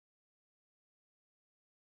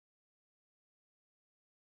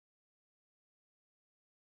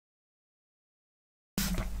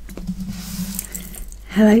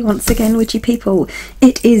Hello once again, witchy people.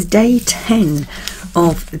 It is day 10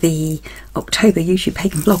 of the October YouTube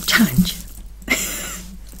Pagan Vlog Challenge.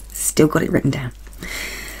 Still got it written down.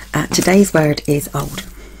 Today's word is old.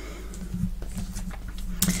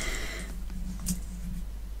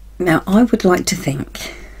 Now, I would like to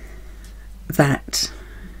think that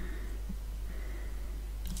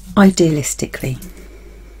idealistically,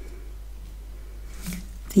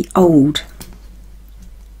 the old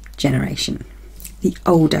generation, the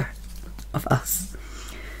older of us,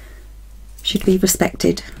 should be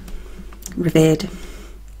respected, revered,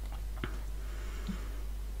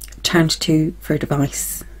 turned to for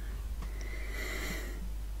advice.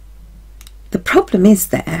 The problem is,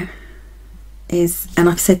 and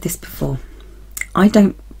I've said this before, I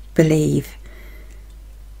don't believe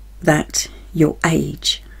that your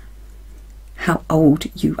age, how old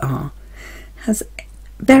you are, has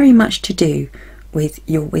very much to do with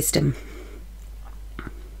your wisdom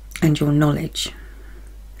and your knowledge.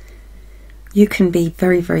 You can be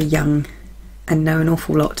very, very young and know an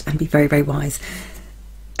awful lot and be very, very wise,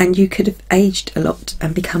 and you could have aged a lot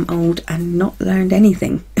and become old and not learned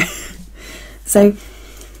anything. So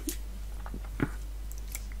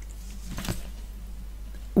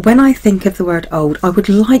when I think of the word old, I would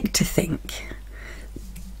like to think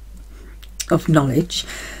of knowledge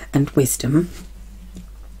and wisdom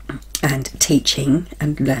and teaching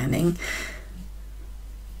and learning,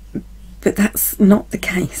 but that's not the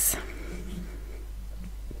case.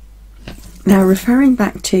 Now, referring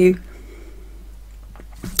back to,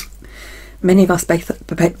 many of us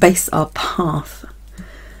base our path,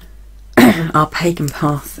 our pagan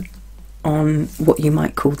path, on what you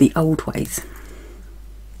might call the old ways.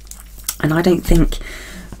 And I don't think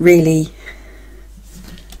really,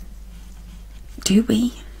 do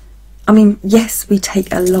we? I mean, yes, we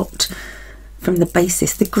take a lot from the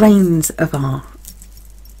basis, the grains of our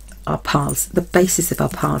paths, the basis of our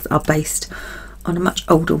paths are based on a much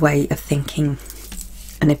older way of thinking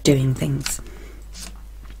and of doing things.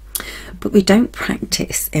 But we don't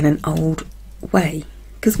practice in an old way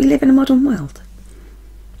because we live in a modern world.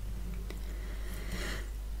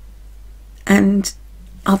 And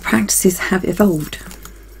our practices have evolved.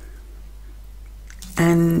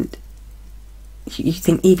 And you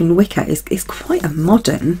think even Wicca is quite a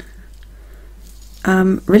modern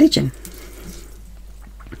religion.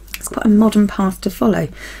 It's quite a modern path to follow,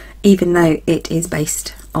 even though it is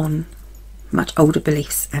based on much older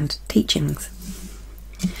beliefs and teachings.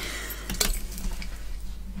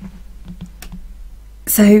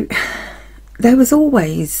 So there was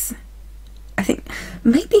always, I think,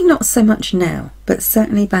 maybe not so much now, but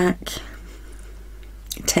certainly back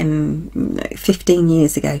 10, 15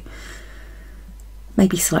 years ago,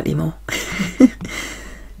 maybe slightly more,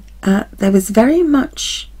 there was very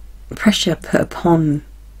much pressure put upon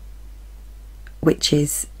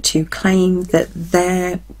witches to claim that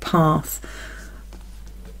their path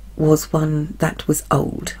was one that was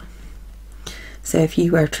old. So if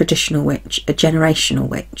you were a traditional witch, a generational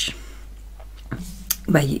witch,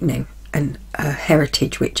 where you know, a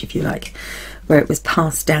heritage witch, if you like, where it was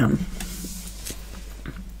passed down,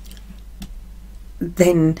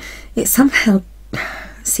 then it somehow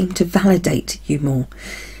seemed to validate you more,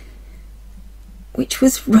 which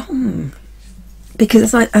was wrong.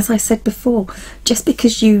 Because as I said before, just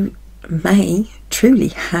because you may truly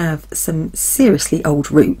have some seriously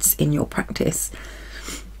old roots in your practice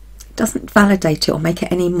doesn't validate it or make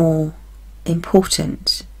it any more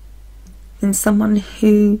important than someone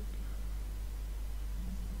who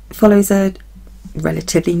follows a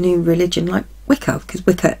relatively new religion like Wicca, because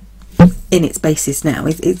Wicca in its basis now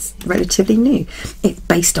is relatively new. It's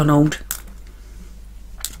based on old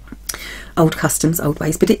customs, old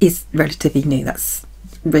ways, but it is relatively new. That's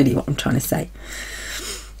really what I'm trying to say.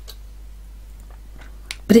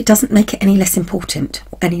 But it doesn't make it any less important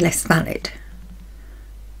or any less valid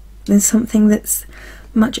than something that's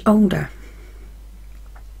much older.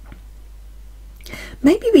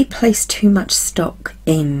 Maybe we place too much stock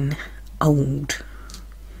in old.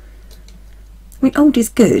 I mean, old is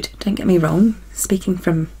good, don't get me wrong. Speaking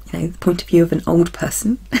from, you know, the point of view of an old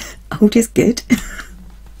person, old is good.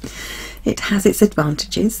 It has its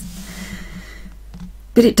advantages,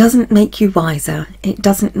 but it doesn't make you wiser, it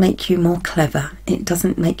doesn't make you more clever, it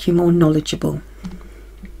doesn't make you more knowledgeable.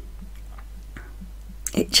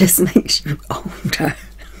 It just makes you older.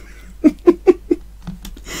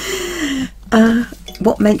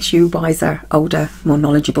 What makes you wiser, older, more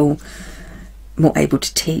knowledgeable, more able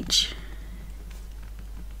to teach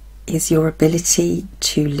is your ability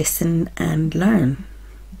to listen and learn.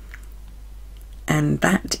 And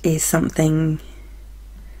that is something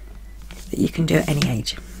that you can do at any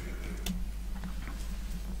age.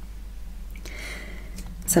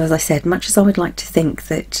 So as I said, much as I would like to think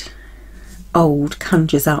that old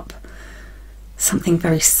conjures up something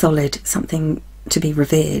very solid, something to be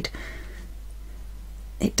revered,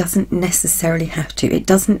 it doesn't necessarily have to. It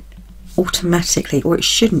doesn't automatically, or it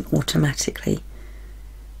shouldn't automatically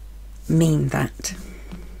mean that.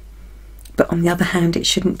 But on the other hand, it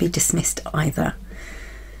shouldn't be dismissed either.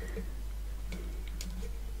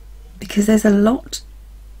 Because there's a lot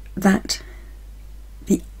that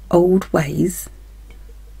the old ways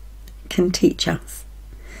can teach us.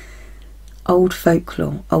 Old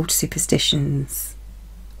folklore, old superstitions,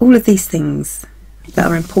 all of these things that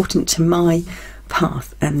are important to my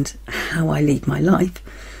path and how I lead my life.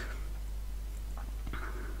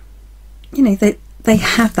 You know, they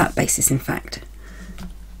have that basis in fact,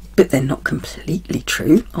 but they're not completely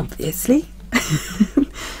true, obviously.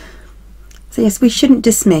 So yes, we shouldn't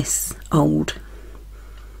dismiss old,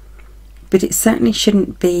 but it certainly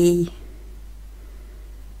shouldn't be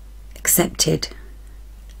accepted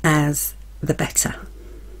as the better.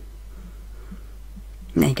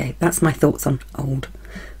 There you go, that's my thoughts on old,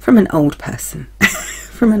 from an old person,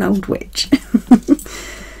 from an old witch.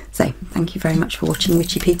 So, thank you very much for watching,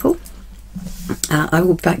 witchy people. I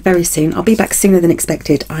will be back very soon. I'll be back sooner than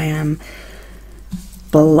expected. I am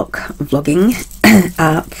block vlogging,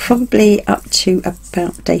 probably up to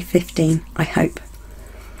about day 15, I hope,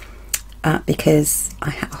 because I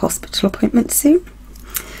have a hospital appointment soon,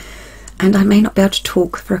 and I may not be able to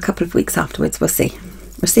talk for a couple of weeks afterwards. We'll see.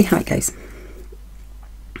 We'll see how it goes.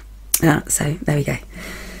 So there we go.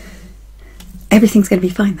 Everything's going to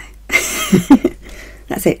be fine though.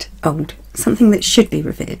 That's it. Old. Something that should be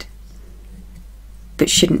revered, but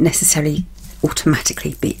shouldn't necessarily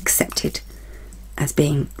automatically be accepted as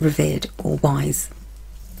being revered or wise.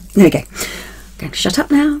 There we go. I'm going to shut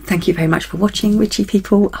up now. Thank you very much for watching, witchy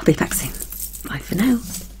people. I'll be back soon. Bye for now.